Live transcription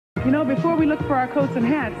You know, before we look for our coats and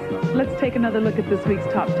hats, let's take another look at this week's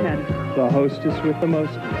top 10. The hostess with the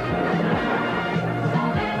most.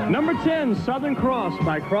 Number 10, Southern Cross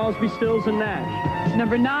by Crosby, Stills and Nash.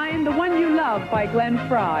 Number 9, The One You Love by Glenn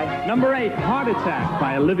Frey. Number 8, Heart Attack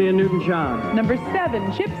by Olivia Newton-John. Number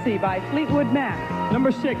 7, Gypsy by Fleetwood Mac.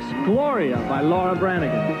 Number 6, Gloria by Laura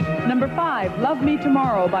Branigan. Number 5, Love Me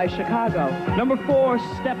Tomorrow by Chicago. Number 4,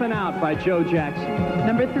 Steppin' Out by Joe Jackson.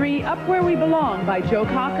 Number 3, Up Where We Belong by Joe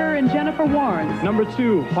Cocker and Jennifer Warnes. Number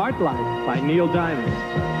 2, Heart Life by Neil Diamond.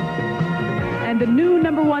 And the new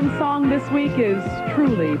number 1 song this week is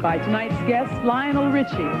Truly by tonight's guest, Lionel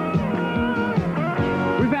Richie.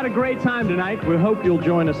 We've had a great time tonight. We hope you'll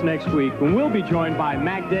join us next week when we'll be joined by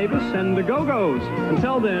Mac Davis and the Go-Go's.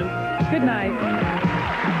 Until then, good night.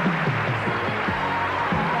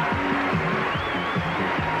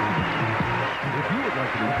 If you would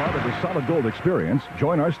like to be part of the Solid Gold experience,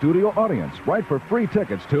 join our studio audience. Write for free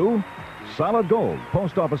tickets to Solid Gold,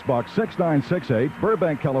 Post Office Box 6968,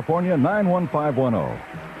 Burbank, California 91510.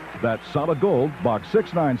 That's Solid Gold, Box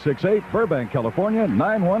 6968, Burbank, California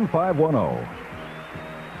 91510.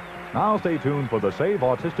 Now stay tuned for the Save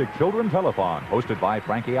Autistic Children Telethon, hosted by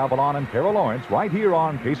Frankie Avalon and Carol Lawrence, right here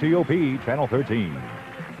on KCOP Channel 13.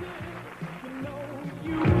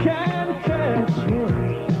 You can catch him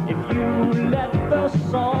if you let the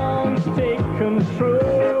songs take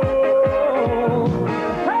control.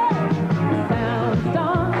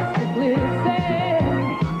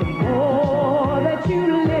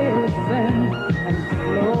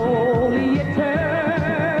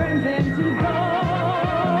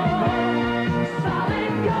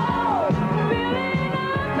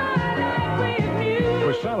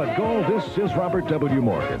 Solid Gold, this is Robert W.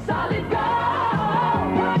 Morgan. Solid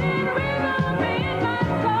gold,